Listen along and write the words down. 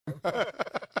I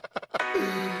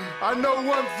know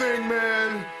one thing,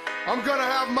 man. I'm gonna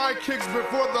have my kicks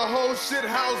before the whole shit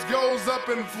house goes up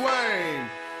in flame.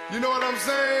 You know what I'm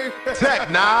saying?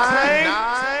 N9ne.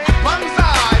 One's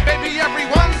high, baby,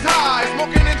 everyone's high.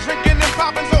 Smoking and drinking and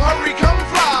popping, so hurry, come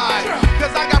fly.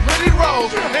 Cause I got plenty rolls,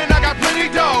 and I got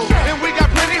plenty dough, and we got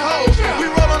plenty hoes. We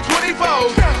roll on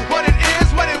 24s. What it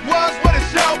is, what it was, what it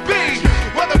shall be.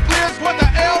 Whether Fleers, whether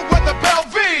L, whether Bell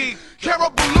V. Carol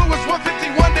Blue is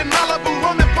 151, then Malibu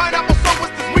rum and pineapple. So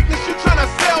what's this weakness you tryna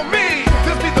sell me?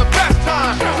 This be the best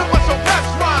time. So what's your best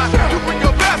rhyme? You bring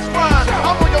your best rhyme.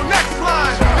 I'm on your next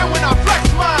line. And when I flex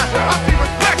mine, I see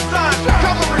respect signs.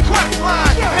 Cover request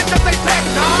line. And just say Tech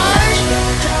 9.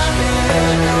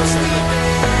 No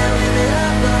sleeping, live it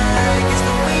up like it's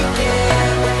the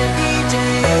weekend. When the DJ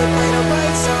play the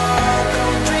right song,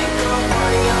 come drink, come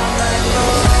party all night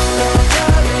long. No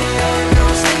driving, no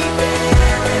sleeping,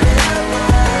 live it up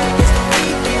like it's the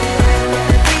weekend. When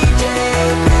the DJ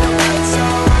play the right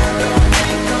song, come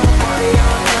drink, come party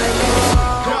all night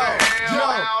long.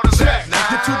 Check.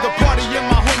 Get to the party and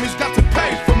my homies got to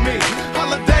pay for me.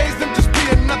 Holidays, them just be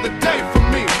another day for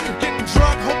me. Getting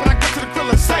drunk, hoping I get to the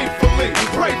Krilla safely.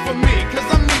 Pray for me, cause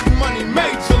I'm needing money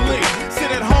majorly. Sit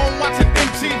at home watching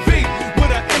MTV with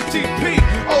a MTP,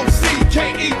 OCKET,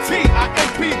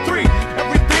 MP3.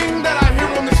 Everything that I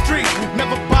hear on the street,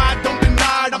 never buy, don't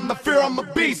deny it, I'm the fear, I'm a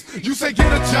beast. You say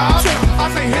get a job, I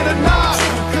say hit a knob.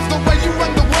 Cause the way you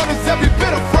run the world is every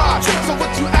bit of fraud. So what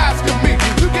you ask of me,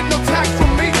 you get no tax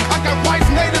from me. I got whites,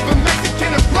 native, and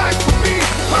Mexican and black for me.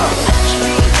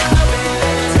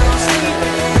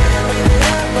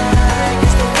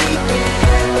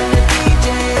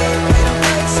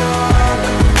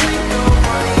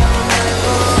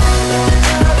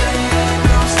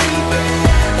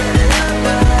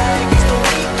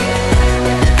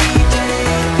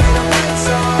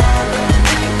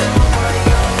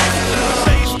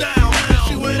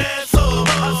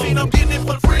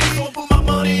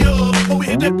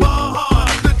 That ball hard,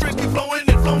 the drinks keep flowing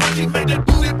and flowing. She made that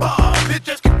booty bar, bitch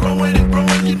just keep growing and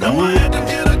growing. You know I had to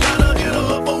get her, gotta get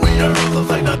her up for we are. Looks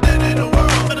like nothing in the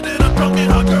world better than a drunk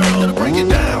and hot girl. Gonna break it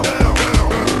down, down,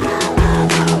 down,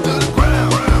 to the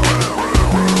ground.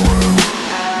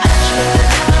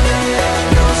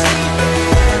 No sleeping,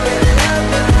 live it up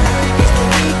like it's the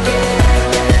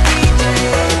weekend. When the DJ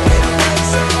play the right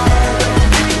song, come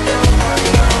drink, come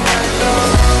party all night long.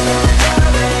 No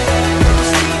driving, no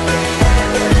sleeping.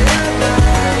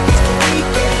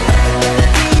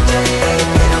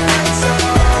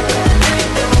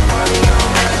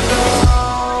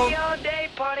 Party all day,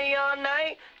 party all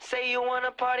night. Say you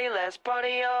wanna party, let's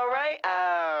party all right.